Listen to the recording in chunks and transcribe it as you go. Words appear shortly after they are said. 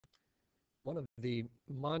One of the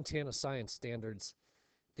Montana science standards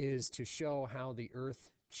is to show how the Earth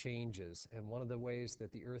changes. And one of the ways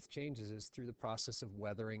that the Earth changes is through the process of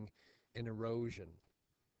weathering and erosion.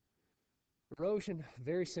 Erosion,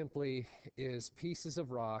 very simply, is pieces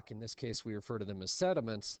of rock, in this case we refer to them as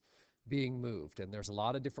sediments, being moved. And there's a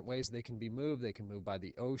lot of different ways they can be moved. They can move by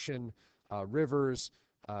the ocean, rivers,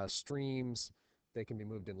 streams. They can be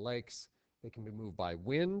moved in lakes. They can be moved by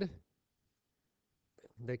wind.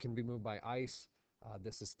 They can be moved by ice.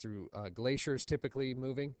 This is through glaciers typically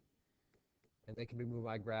moving. And they can be moved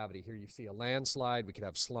by gravity. Here you see a landslide. We could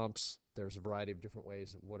have slumps. There's a variety of different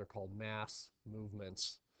ways of what are called mass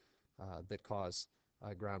movements that cause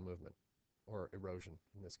ground movement, or erosion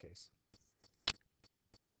in this case.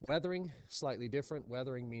 Weathering, slightly different.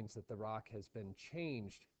 Weathering means that the rock has been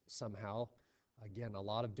changed somehow. Again, a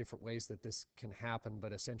lot of different ways that this can happen,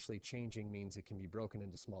 but essentially changing means it can be broken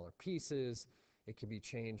into smaller pieces. It can be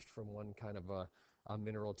changed from one kind of a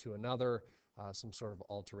mineral to another, some sort of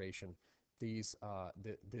alteration. These are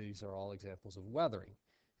all examples of weathering.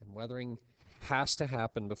 And weathering has to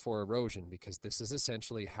happen before erosion because this is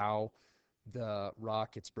essentially how the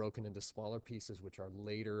rock gets broken into smaller pieces which are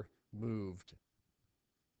later moved.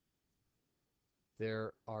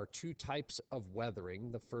 There are two types of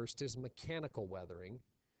weathering. The first is mechanical weathering.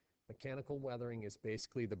 Mechanical weathering is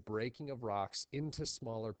basically the breaking of rocks into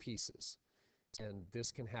smaller pieces. And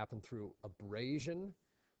this can happen through abrasion.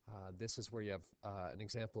 This is where you have an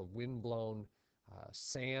example of wind-blown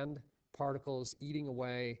sand particles eating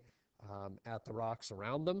away at the rocks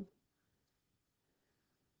around them.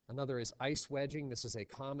 Another is ice wedging. This is a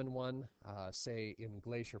common one. Say in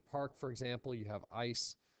Glacier Park, for example, you have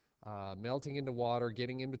ice melting into water,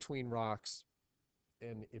 getting in between rocks,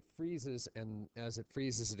 and it freezes, and as it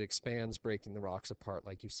freezes, it expands, breaking the rocks apart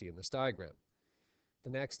like you see in this diagram. The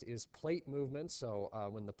next is plate movement. So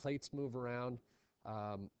when the plates move around,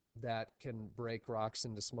 that can break rocks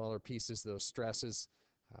into smaller pieces, those stresses.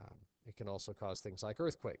 It can also cause things like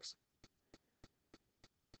earthquakes.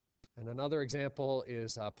 And another example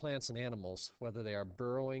is plants and animals, whether they are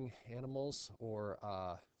burrowing animals or,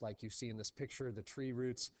 like you see in this picture, the tree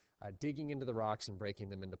roots digging into the rocks and breaking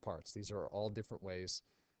them into parts. These are all different ways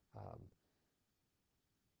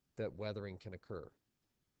that weathering can occur.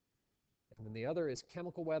 And then the other is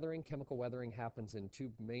chemical weathering. Chemical weathering happens in two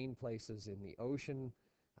main places, in the ocean,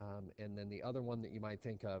 and then the other one that you might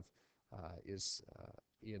think of is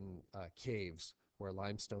in caves, where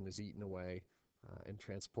limestone is eaten away and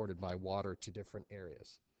transported by water to different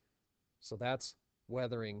areas. So that's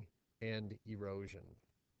weathering and erosion.